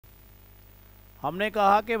हमने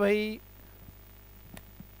कहा कि भाई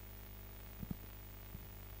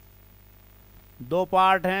दो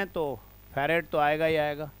पार्ट हैं तो फेरेट तो आएगा ही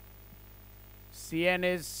आएगा. Cn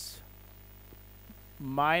is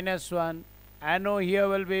 -1, NO here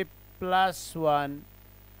will be +1,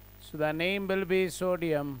 so the name will be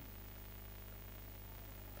sodium.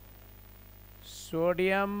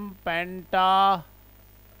 Sodium penta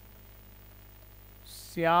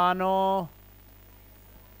cyano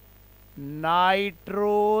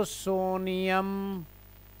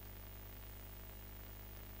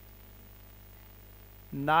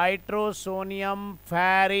nitrosonium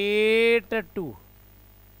ferrate 2.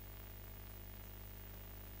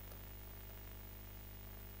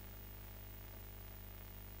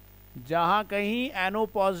 जहां कहीं NO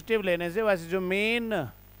पॉजिटिव लेने से, वैसे जो मेन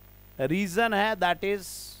रीजन है दैट इज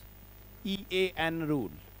EAN रूल,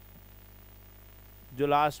 जो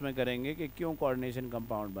लास्ट में करेंगे कि क्यों कोऑर्डिनेशन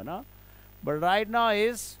कंपाउंड बना. बट राइट नाउ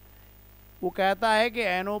इज वो कहता है कि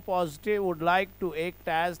NO positive would like to act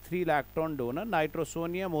as 3 electron donor.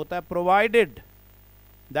 Nitrosonium होता है provided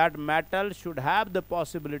that metal should have the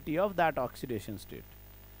possibility of that oxidation state.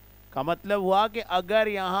 का मतलब हुआ कि अगर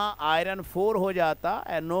यहाँ आयरन 4 हो जाता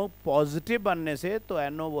NO पॉजिटिव बनने से, तो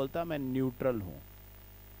NO बोलता मैं न्यूट्रल हूँ.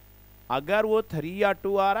 अगर वो 3 या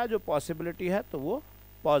 2 आ रहा है, जो पॉसिबिलिटी है, तो वो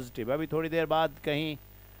पॉजिटिव. अभी थोड़ी देर बाद कहीं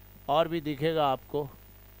और भी दिखेगा आपको,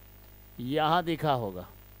 यहाँ दिखा होगा,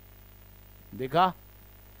 दिखा.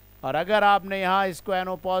 और अगर आपने यहाँ इसको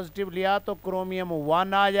NO पॉजिटिव लिया तो क्रोमियम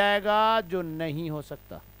 1 आ जाएगा, जो नहीं हो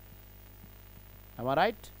सकता. Am I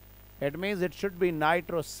right? It means it should be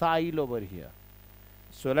nitrosyl over here.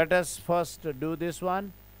 So let us first do this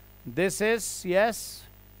one. This is, yes,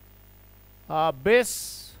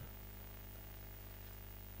 bis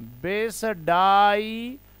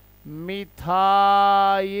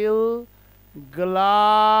dimethyl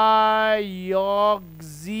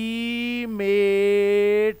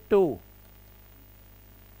glyoximate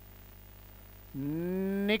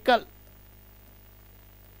nickel.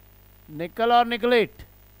 Nickel or nickelate?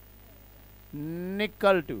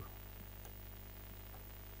 Nickel 2.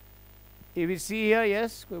 If we see here,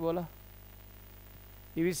 yes, koi bola.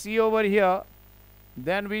 If we see over here,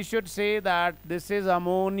 then we should say that this is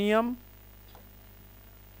ammonium.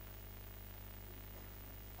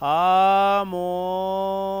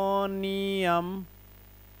 Ammonium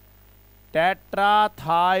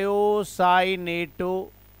tetrathiocyanato.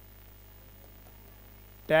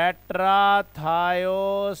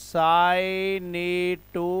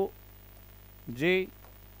 Tetrathiocyanato J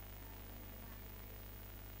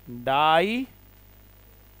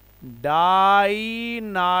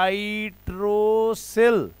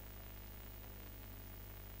dinitrosyl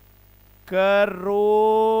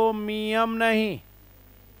chromium नहीं,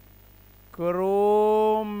 chromate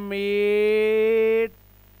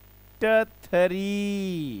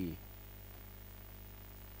 3.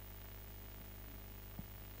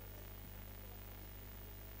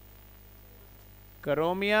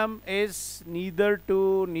 Chromium is neither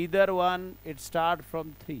 2, neither 1. It starts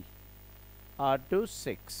from 3 or to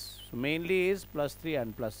 6. So mainly is +3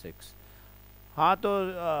 and +6. हाँ, तो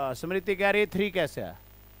स्मृति कह रही है 3 कैसे है?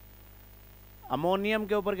 Ammonium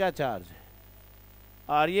के ऊपर क्या चार्ज है?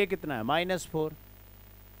 और ये कितना है? -4.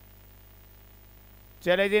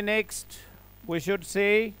 चले जी next. We should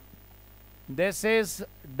say this is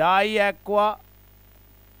डाईएक्वा.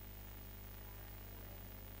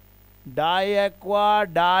 डाईएक्वा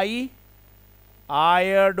die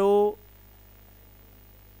iodo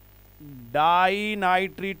die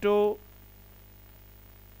नाइट्रिटो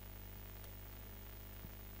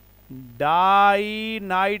die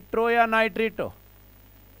nitro या नाइट्रिटो?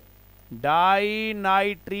 Die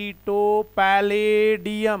नाइट्रिटो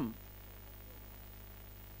palladium.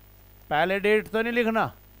 पैलेडेट तो नहीं लिखना.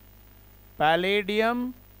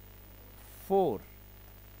 पैलेडियम 4.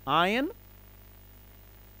 आयन,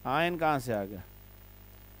 आयन कहाँ से आ गया?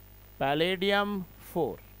 Palladium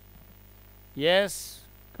 4. Yes,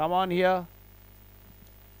 come on here.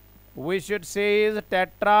 We should say is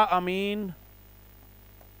टेट्राअमीन.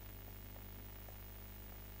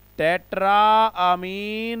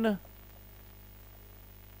 टेट्राअमीन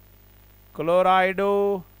क्लोराइडो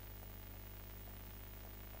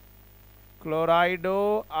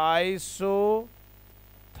iso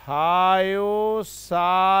thiocyanato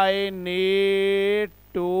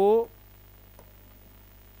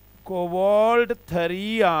cobalt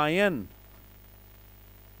 3 ion.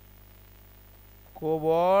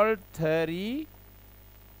 Cobalt 3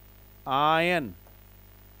 ion.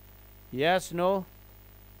 Yes, no?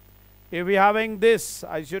 If we having this,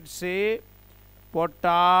 I should say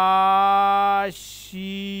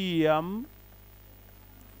potassium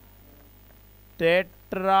टेट्राएजिडो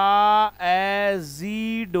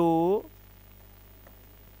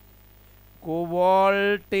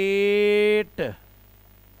cobaltate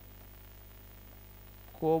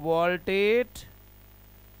cobaltate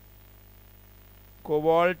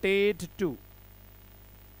 2.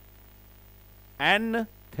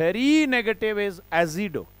 N3 negative is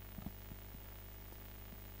azido.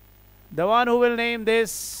 The one who will name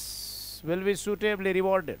this will be suitably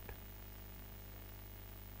rewarded.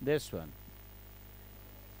 This one.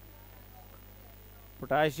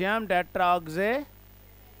 Potassium tetraoxyferrate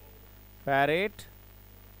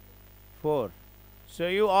 4. So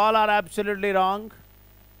you all are absolutely wrong.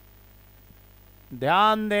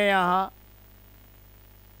 ध्यान दें यहां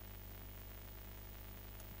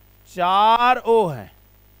 4 O हैं.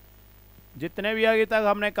 जितने भी अभी तक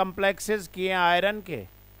हमने complexes किए आयरन के,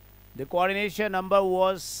 the coordination number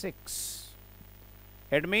was 6.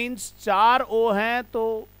 It means 4 O हैं,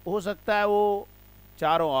 तो हो सकता है वो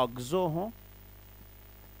चारों ऑक्सो हों.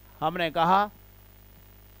 हमने कहा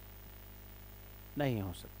नहीं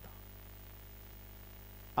हो सकता.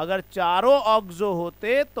 अगर चारों ऑक्सो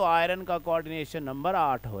होते तो आयरन का कोऑर्डिनेशन नंबर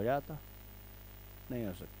 8 हो जाता. नहीं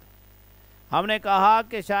हो सकता. हमने कहा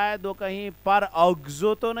कि शायद वो कहीं पर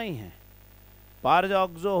ऑक्सो तो नहीं है. पर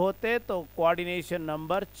ऑक्सो होते तो कोऑर्डिनेशन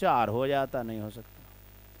नंबर 4 हो जाता. नहीं हो सकता.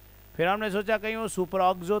 फिर हमने सोचा कहीं वो सुपर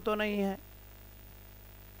ऑक्सो तो नहीं है.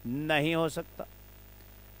 नहीं हो सकता.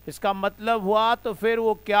 इसका मतलब हुआ तो फिर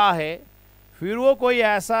वो क्या है? फिर वो कोई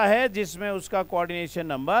ऐसा है जिसमें उसका कोऑर्डिनेशन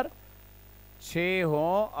नंबर 6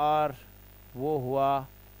 हो, और वो हुआ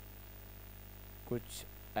कुछ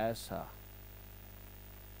ऐसा.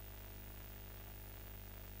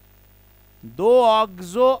 2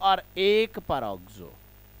 ऑक्सो और 1 पर ऑक्सो.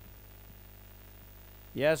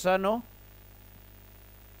 यस और नो?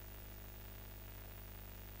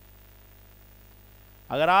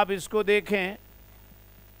 अगर आप इसको देखें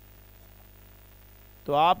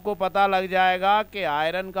तो आपको पता लग जाएगा कि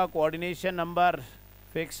आयरन का कोऑर्डिनेशन नंबर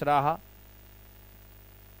फिक्स रहा.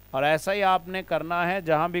 और ऐसा ही आपने करना है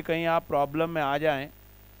जहां भी कहीं आप प्रॉब्लम में आ जाएं.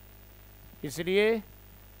 इसलिए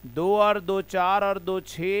 2 और 2 4 और 2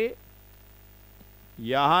 6,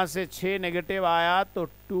 यहां से 6 नेगेटिव आया तो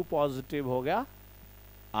 2 पॉजिटिव हो गया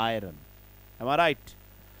iron. M I right?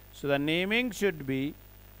 So the naming should be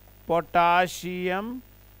potassium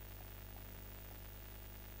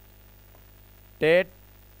tetra,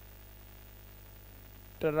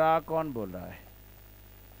 कौन बोल रहा है,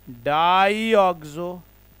 डाई ऑक्सो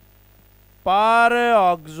पर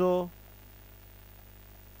ऑक्सो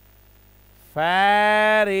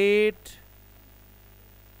फेरेट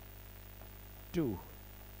 2.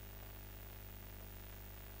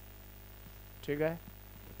 ठीक है.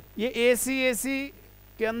 ये एसी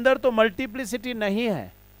के अंदर तो मल्टीप्लिसिटी नहीं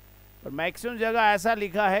है, पर मैक्सिमम जगह ऐसा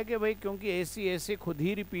लिखा है कि भाई क्योंकि एसी खुद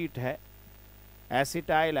ही रिपीट है,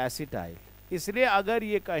 एसिटाइल एसिटाइल, इसलिए अगर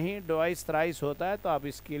ये कहीं ट्वाइस थ्राइस होता है तो आप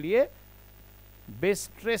इसके लिए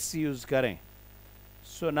बिस्ट्रेस यूज करें.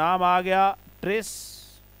 सो नाम आ गया ट्रिस.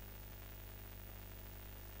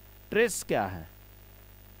 ट्रिस क्या है?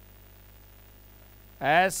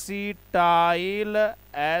 एसिटाइल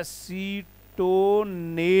एसीटोनेटो.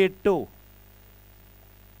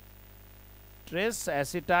 ट्रिस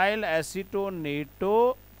एसिटाइल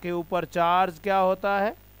एसीटोनेटो के ऊपर चार्ज क्या होता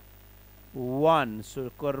है? 1. So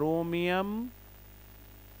chromium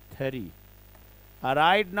 3.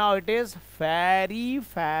 Right now it is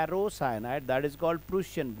ferrocyanide, that is called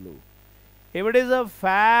Prussian blue. If it is a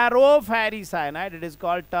ferrocyanide, it is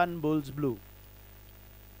called Turnbull's blue.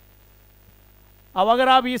 अब अगर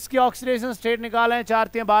आप इसकी ऑक्सीडेशन स्टेट निकालें, 4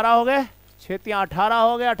 3 12 हो गए, 6 3 18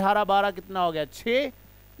 हो गए, 18 12 कितना हो गया? 6.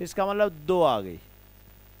 इसका मतलब 2 आ गई.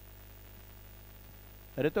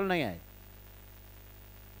 रितुल नहीं आए?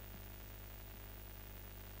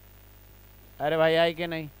 अरे भाई आई कि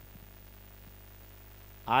नहीं?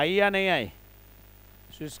 आई या नहीं आई?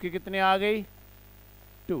 तो इसकी कितनी आ गई?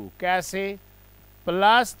 2. कैसे?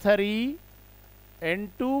 +3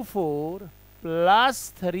 × 4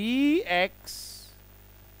 +3x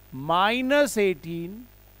 -18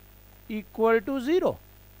 = 0.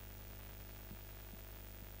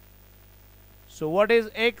 So what is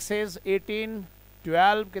x is 18,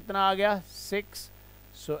 12 कितना आ गया? 6.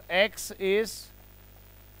 So x is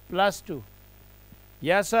 +2.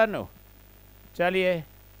 Yes or no? चलिए,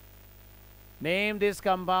 name this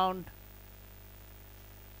compound.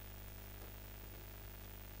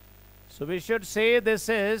 So we should say this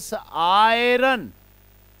is iron.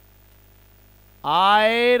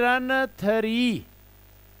 Iron 3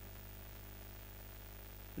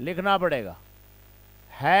 लिखना पड़ेगा.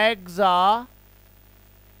 Hexa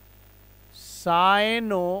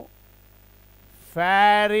cyano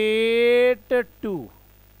ferret 2,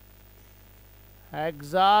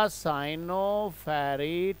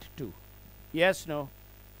 hexacyanoferrate 2, yes no,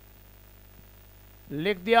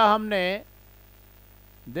 लिख दिया हमने।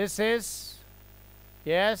 This is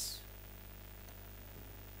yes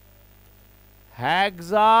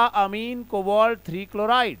हेक्साअमीन cobalt 3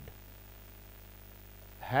 chloride,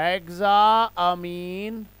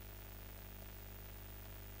 हेक्साअमीन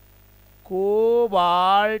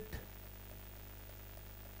cobalt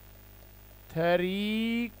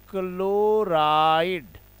 3 chloride,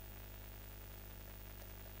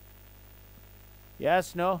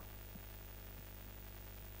 yes no,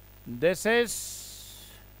 this is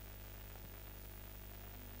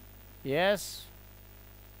yes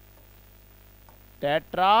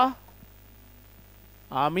tetraamine,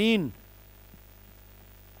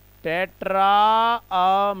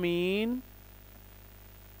 tetraamine,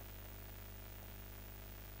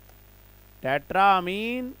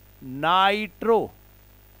 tetraamine nitro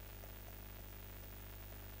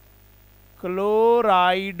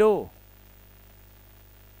क्लोराइडो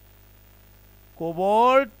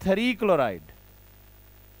cobalt 3 chloride,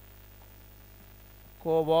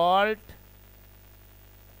 cobalt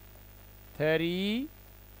 3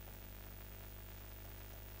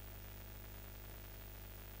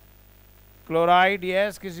 chloride,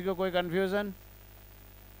 yes. किसी को कोई confusion?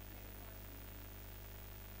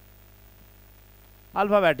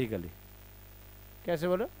 Alphabetically कैसे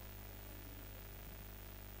बोलो?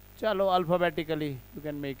 चलो alphabetically you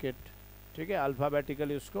can make it, ठीक है।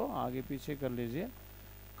 अल्फाबेटिकली उसको आगे पीछे कर लीजिए।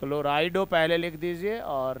 क्लोराइडो पहले लिख दीजिए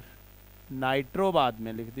और नाइट्रो बाद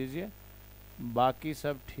में लिख दीजिए, बाकी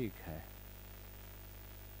सब ठीक है।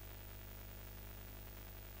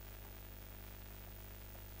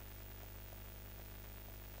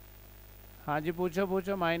 हाँ जी, पूछो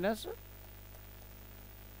पूछो।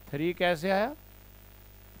 -3 कैसे आया?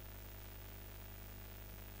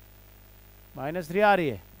 -3 आ रही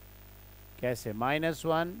है कैसे?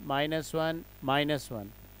 -1 -1 -1,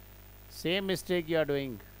 same mistake you are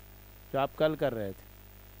doing जो आप कल कर रहे थे।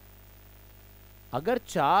 अगर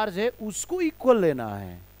चार्ज है उसको इक्वल लेना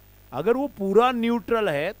है, अगर वो पूरा न्यूट्रल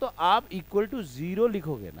है तो आप इक्वल टू 0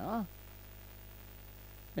 लिखोगे ना,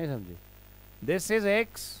 नहीं समझे? This is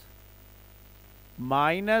x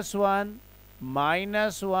 -1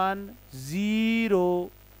 -1 0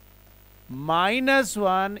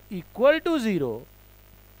 -1 equal to 0।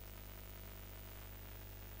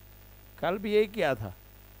 कल भी यही किया था।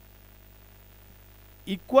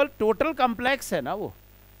 इक्वल टोटल कॉम्प्लेक्स है ना वो,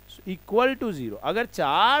 इक्वल टू 0। अगर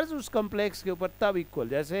चार्ज उस कॉम्प्लेक्स के ऊपर तब इक्वल,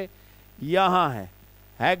 जैसे यहां है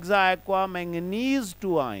हेक्सा एक्वा मैंगनीज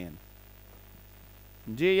 2 आयन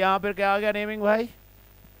जी, यहां पर क्या आ गया नेमिंग भाई?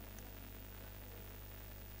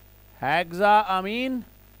 हेक्सा अमीन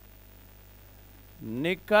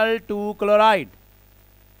निकल 2 क्लोराइड।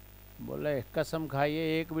 बोले कसम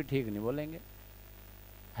खाइए, एक भी ठीक नहीं बोलेंगे।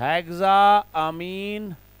 हेक्सा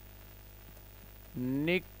अमीन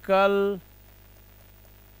निकल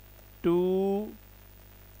 2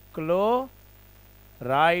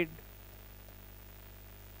 क्लोराइड।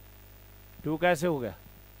 2 कैसे हो गया?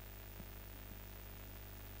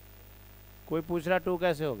 कोई पूछ रहा 2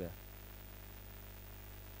 कैसे हो गया?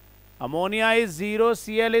 Ammonia is 0,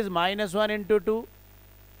 Cl is -1 into 2।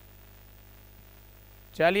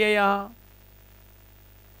 चलिए यहां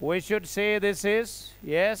we should say this is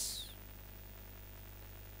yes,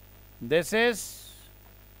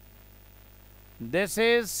 this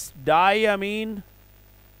is डाईअमीन,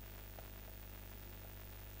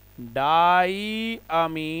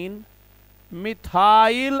 डाईअमीन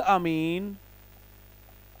methyl अमीन,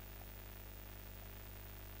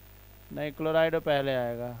 नहीं क्लोराइडो पहले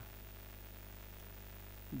आएगा।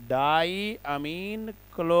 डाईअमीन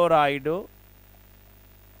क्लोराइडो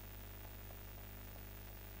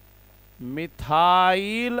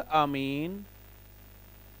मिथाइल अमीन,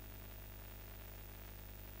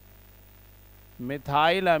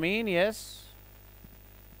 मिथाइल अमीन यस,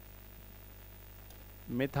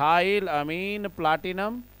 मिथाइल अमीन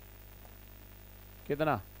प्लाटिनम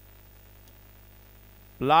कितना?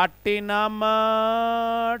 Platinum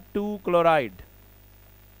 2 chloride,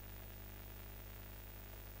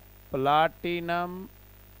 platinum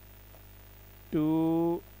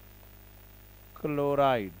 2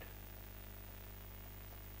 chloride.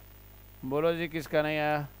 बोलो जी किसका नहीं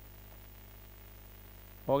आया?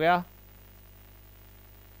 हो गया?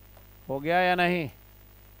 हो गया या नहीं?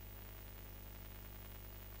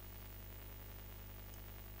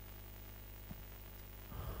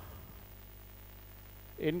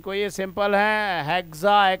 इनको ये सिंपल है,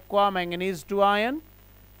 hexa aqua manganese 2 ion,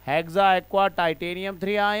 hexa aqua titanium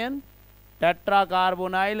 3 ion, tetra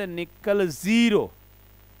carbonyl निकल 0.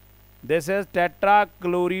 This is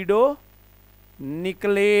tetrachlorido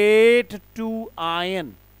nickelate 2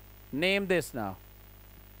 ion. Name this now.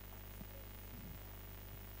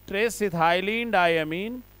 Trisethylene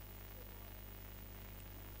diamine,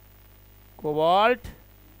 cobalt.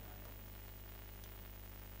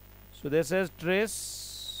 So this is tris.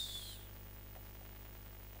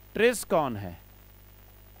 Tris कौन है?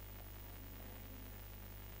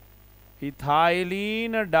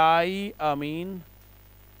 Ethylene die Amin,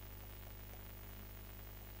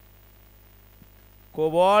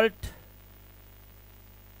 cobalt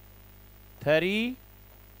 3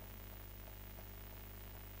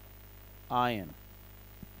 ion.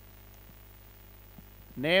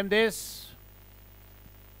 Name this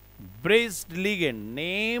bridged ligand.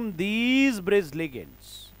 Name these bridged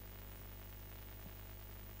ligands.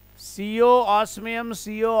 CO osmium,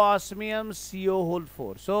 CO osmium, CO whole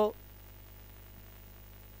 4. So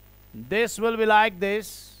this will be like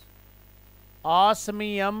this: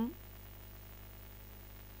 osmium.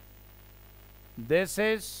 This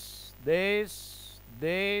is this,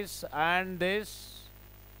 and this.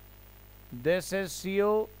 This is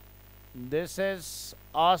CO. This is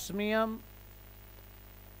osmium.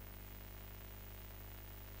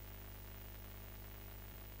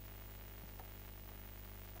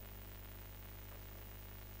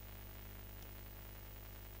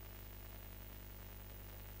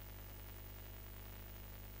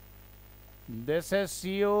 This is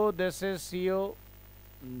CO. This is CO.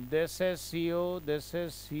 This is CO. This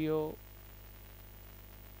is CO.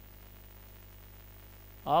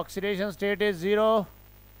 Oxidation state is 0.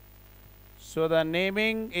 So the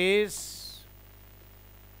naming is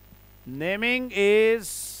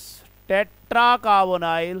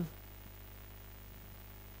tetracarbonyl.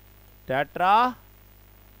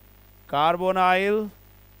 Tetracarbonyl.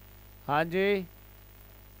 हाँ जी,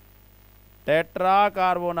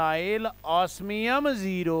 टेट्राकार्बोनाइल osmium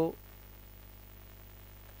 0.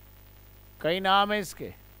 कई नाम है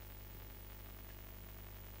इसके.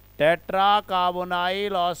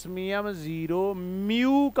 टेट्राकार्बोनाइल osmium 0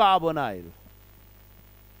 mu carbonyl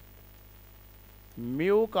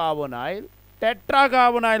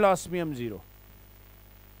टेट्राकार्बोनाइल osmium 0.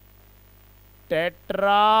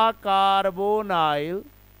 टेट्राकार्बोनाइल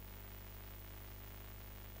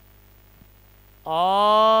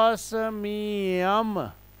osmium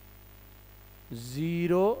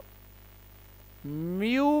 0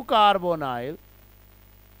 mu carbonyl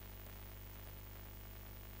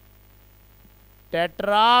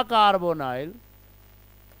टेट्राकार्बोनाइल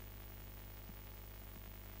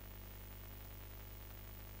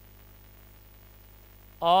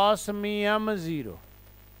osmium 0.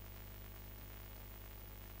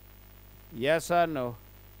 Yes और no?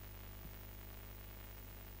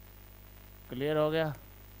 Clear हो गया?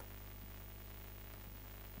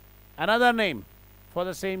 Another name for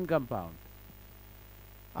the same compound.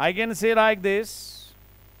 I can say like this: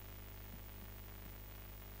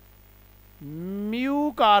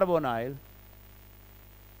 mu carbonyl,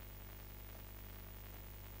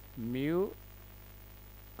 mu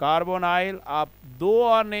carbonyl. आप 2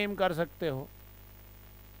 और नेम कर सकते हो.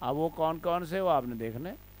 अब वो कौन कौन से हो आपने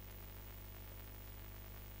देखने.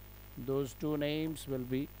 Those 2 names will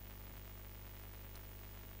be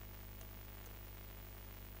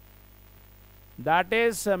that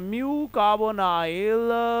is mu carbonyl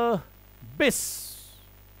bis.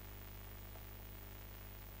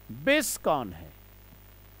 बिस कौन है?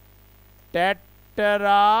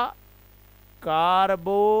 Tetra carbonyl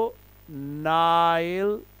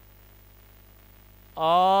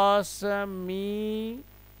osmium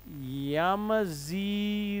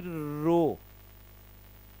 0.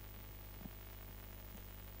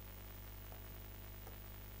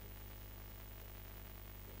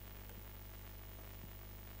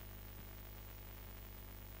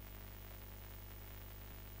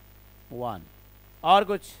 वन. और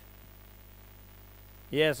कुछ?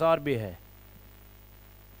 यस, और भी है.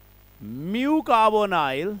 Mu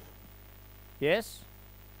carbonyl, yes,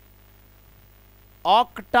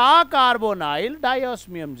 octa carbonyl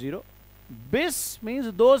डाइऑस्मियम 0. बिस मीन्स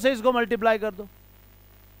 2 से इसको मल्टीप्लाई कर दो.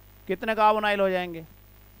 कितने कार्बोनाइल हो जाएंगे?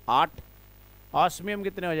 8. ऑस्मियम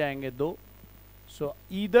कितने हो जाएंगे? 2. सो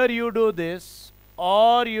ईदर यू डू दिस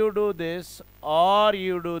और यू डू दिस और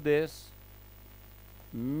you do this.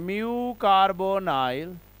 Mu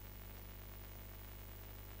carbonyl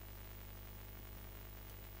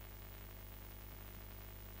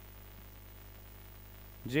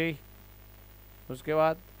जी, उसके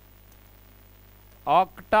बाद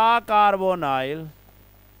octa carbonyl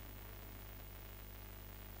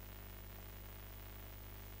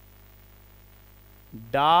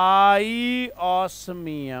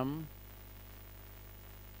diosmium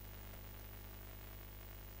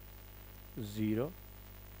 0.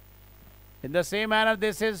 In the same manner,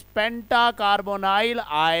 this is pentacarbonyl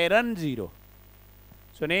iron 0.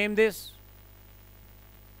 So name this.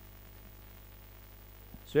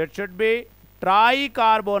 So it should be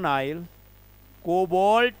tricarbonyl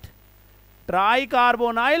cobalt,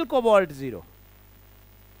 tricarbonyl cobalt 0.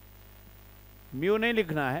 Mu नहीं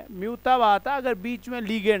लिखना है, mu तब आता अगर बीच में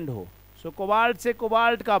लीगेंड हो. सो कोबाल्ट से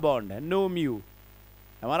कोबाल्ट का बॉन्ड है, no mu.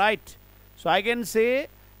 M I right? So I can say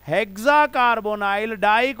हेक्साकार्बोनाइल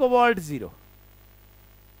डाइकोबाल्ट 0.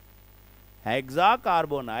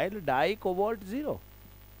 हेक्साकार्बोनाइल डाइकोबाल्ट 0.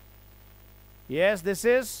 Yes, this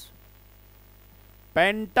is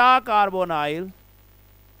pentacarbonyl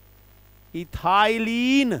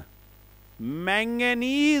ethylene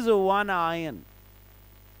manganese 1 ion.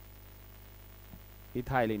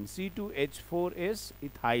 Ethylene C2H4 is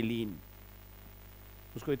ethylene.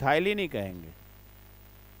 उसको इथाइलिन ही कहेंगे.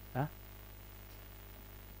 हा?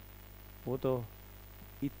 वो तो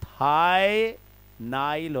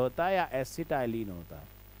इथाइनाइल होता है या एसिटाइलिन होता है.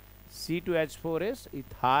 C2H4 is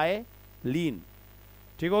ethylene.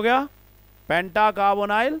 ठीक हो गया?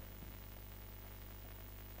 पेंटाकार्बोनाइल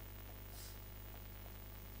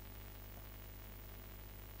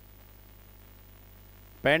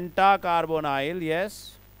pentacarbonyl, yes,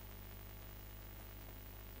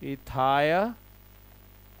 ethylene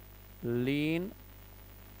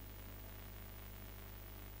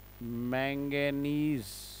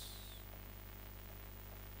manganese.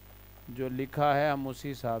 जो लिखा है हम उसी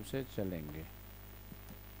हिसाब से चलेंगे.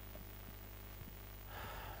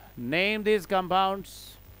 Name these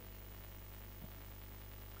compounds.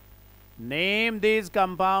 Name these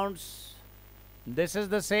compounds. This is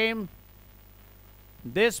the same.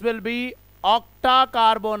 This will be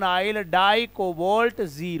octacarbonyl dicobalt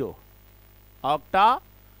 0.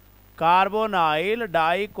 Octacarbonyl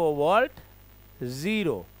dicobalt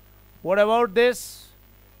 0. What about this?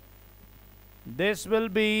 This will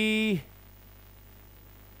be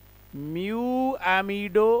mu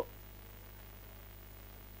amido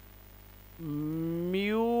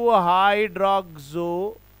mu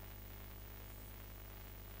hydroxo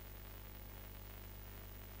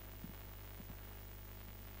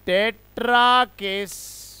टेट्राकेस.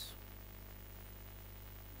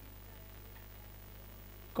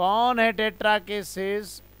 कौन है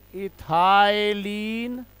टेट्राकेसिस?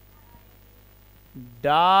 Ethylene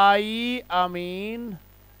डाईअमीन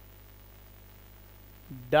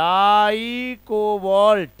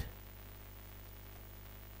डाईकोबाल्ट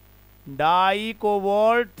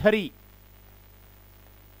 3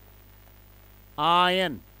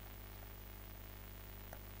 ion.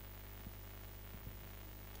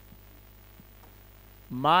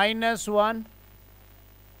 -1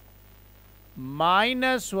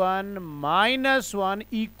 -1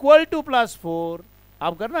 equal to +4.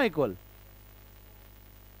 आप करना equal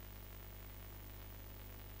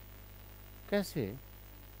कैसे?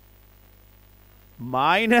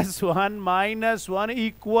 -1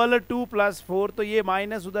 equal to +4. तो ये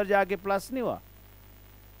minus उधर जाके plus नहीं हुआ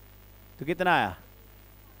तो कितना आया?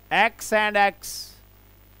 x and x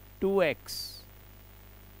 2x.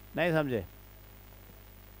 नहीं समझे?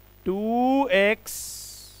 2x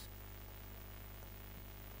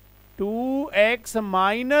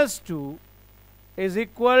 -2 is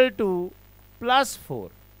equal to +4.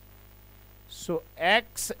 So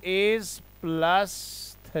x is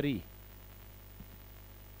 +3.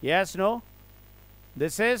 Yes, no?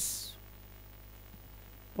 This is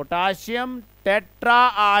potassium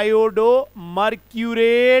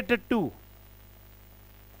tetraiodomercurate 2.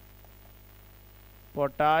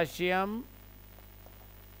 Potassium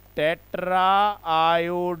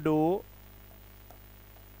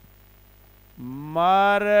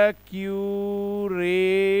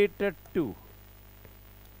tetraiodomercurate 2.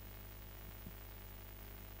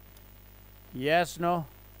 Yes, no?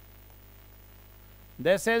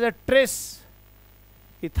 This is a tris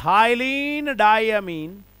ethylene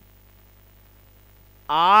diamine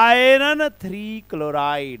iron 3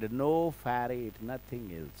 chloride. No ferrate,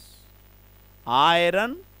 nothing else.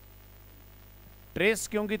 Iron trace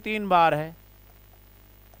क्योंकि 3 बार है.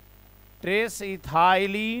 Trace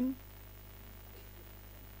ethylene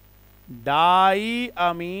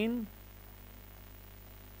डाईअमीन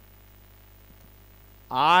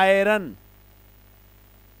iron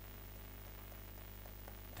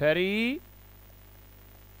 3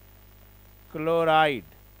 chloride.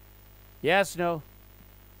 Yes, no?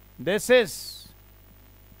 This is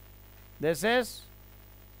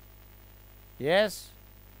yes.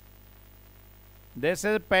 This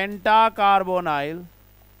is pentacarbonyl.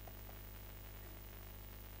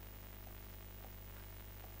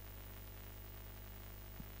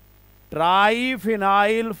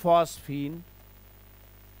 Triphenyl phosphine.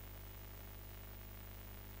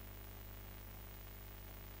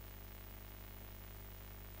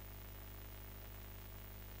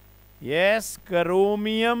 Yes,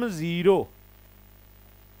 chromium 0.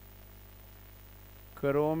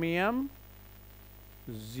 Chromium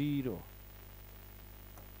 0.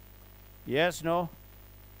 Yes, no?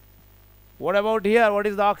 What about here? What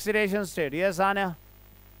is the oxidation state? Yes, Anya?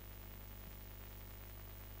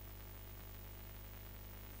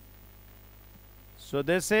 So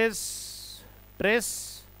this is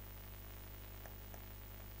tris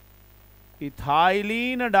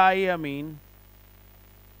ethylene diamine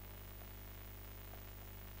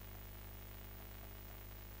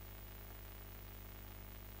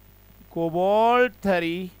cobalt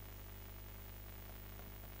 3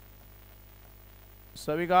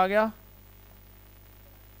 सभी कहा गया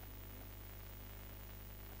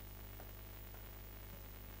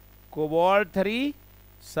cobalt 3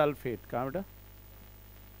 sulphate कहा बेटा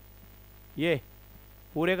ये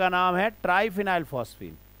पूरे का नाम है ट्राइफिनाइल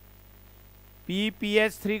फॉस्फीन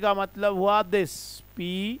PPH3 का मतलब हुआ this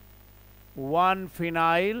P1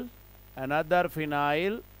 phenyl another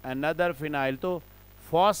phenyl another phenyl तो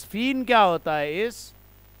फॉस्फीन क्या होता है इस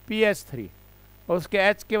PH3 और उसके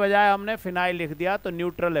H के बजाय हमने फिनाइल लिख दिया तो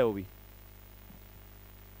न्यूट्रल है वो भी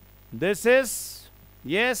this is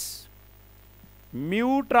yes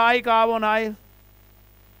mu try carbonyl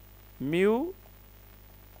mu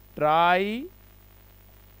try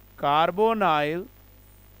carbonyl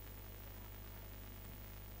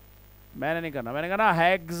मैंने नहीं करना मैंने करना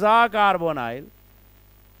hexa carbonyl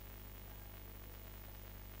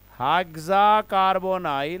hexa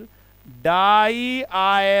carbonyl di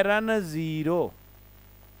iron 0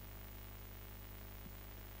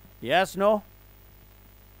 yes no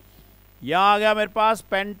यहां आ गया मेरे पास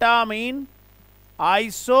पेंटामीन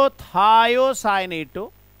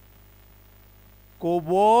आइसोथायोसाइनेटो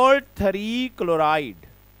कोबाल्ट 3 क्लोराइड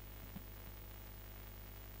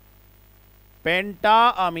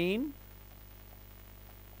पेंटामीन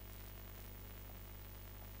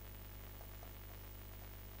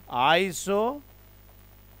आइसो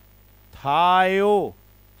थायो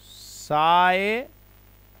साइनेटो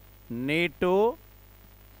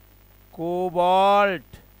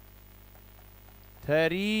cobalt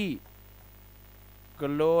 3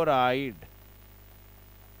 chloride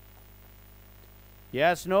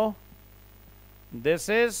yes no this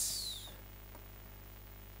is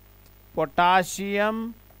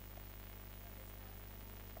potassium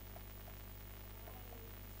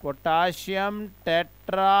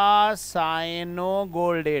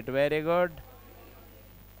tetracyanogoldate very good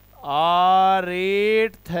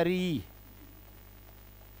R8 3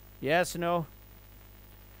 yes no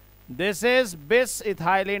this is bis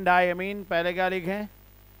ethylene diamine पहले क्या लिखें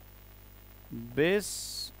bis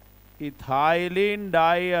इथाइलिन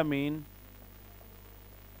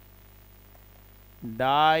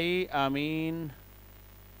डाइअमीन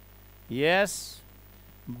यस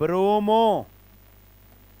ब्रोमो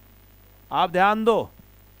आप ध्यान दो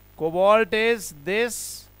cobalt is this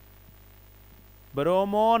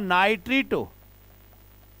bromo नाइट्रीटो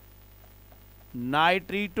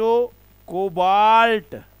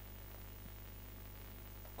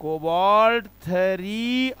cobalt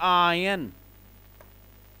 3 ion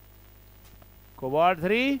cobalt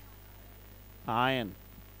 3 ion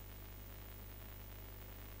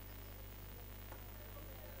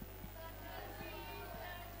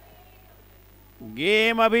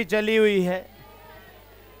game अभी चली हुई है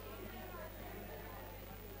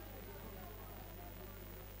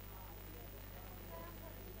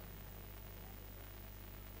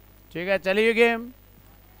ठीक है चली हुई गेम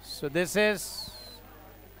सो दिस इज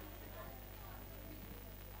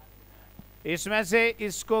इसमें से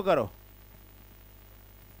इसको करो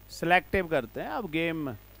सिलेक्टिव करते हैं अब game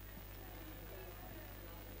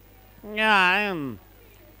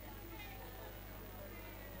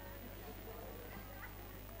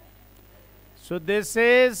so this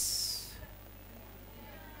is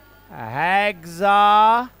hexa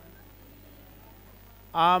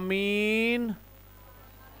Amin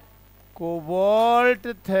cobalt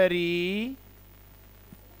 3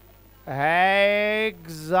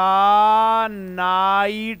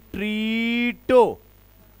 हेक्सानाइट्रीटो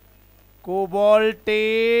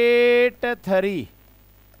cobaltate 3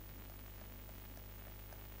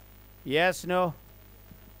 yes no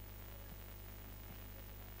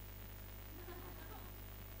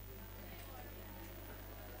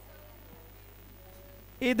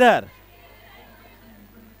इधर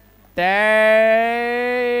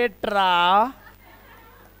टेट्रा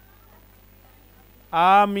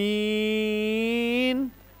अमीन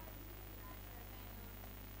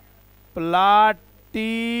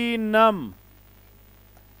प्लाटिनम,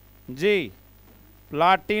 जी,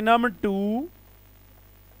 प्लाटिनम 2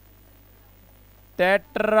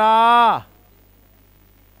 टेट्रा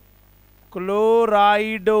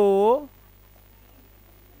क्लोराइडो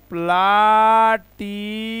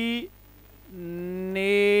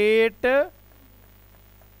प्लाटिनेट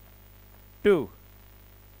 2।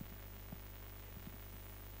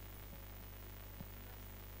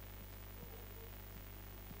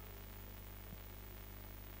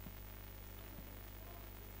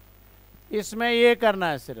 इसमें ये करना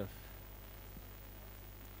है सिर्फ,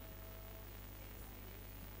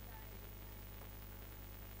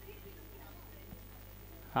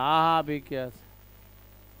 हाँ अभी क्या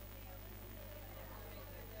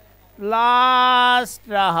लास्ट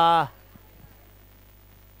रहा।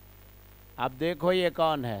 अब देखो ये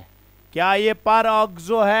कौन है, क्या ये पर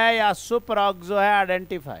ऑक्सो है या सुपर ऑक्सो है,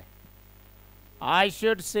 identify. I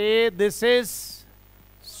should say this is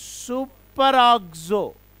super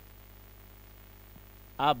oxo.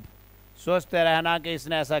 अब सोचते रहना कि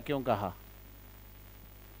इसने ऐसा क्यों कहा,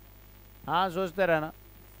 हाँ सोचते रहना।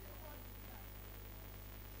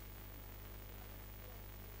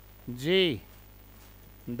 जी,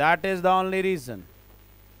 that is the only reason.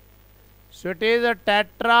 So it is a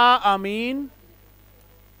tetraamine,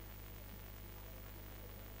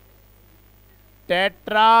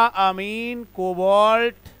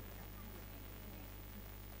 cobalt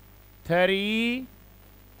 3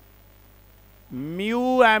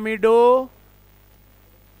 mu amido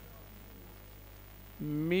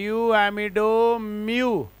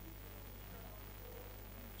mu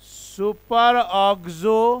super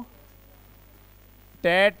oxo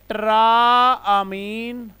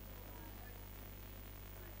tetraamine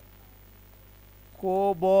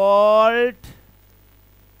cobalt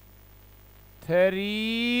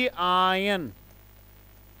 3 ion।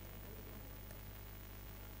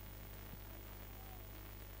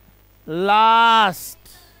 Last,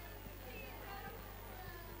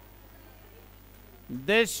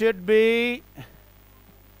 this should be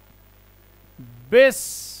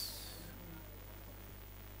base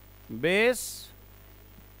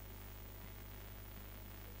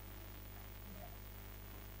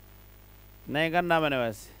नहीं करना मैंने,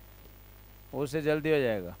 वैसे उससे जल्दी हो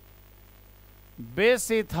जाएगा।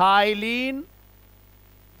 Base ethylene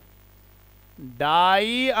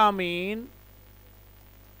डाईअमीन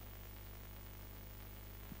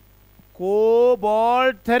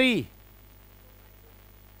cobalt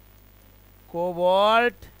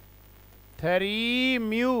 3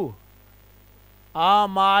 mu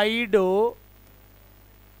amido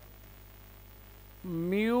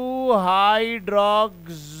mu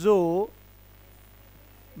hydroxo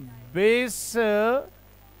base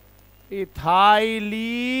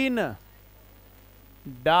ethylene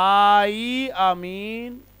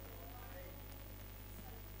डाईअमीन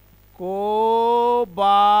cobalt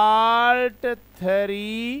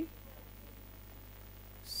 3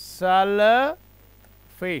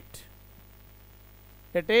 sulphate.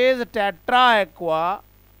 It is tetra aqua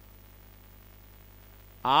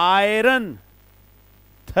iron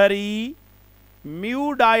 3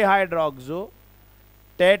 mu dihydroxo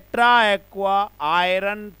tetra aqua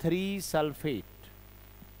iron 3 sulfate.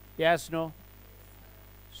 Yes, no?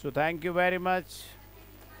 So thank you very much.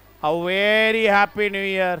 A very happy new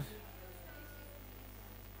year.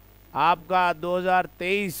 आपका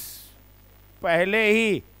 2023 पहले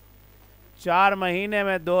ही 4 महीने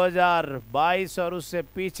में 2022 और उससे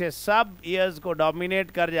पीछे सब years को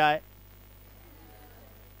dominate कर जाए,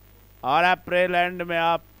 और अप्रैल एंड में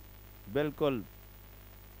आप बिल्कुल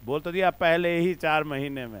बोल तो दिया पहले ही 4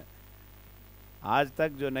 महीने में, आज तक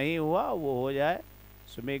जो नहीं हुआ वो हो जाए।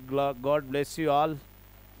 सो may God bless you all.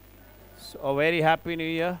 So a very happy new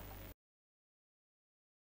year.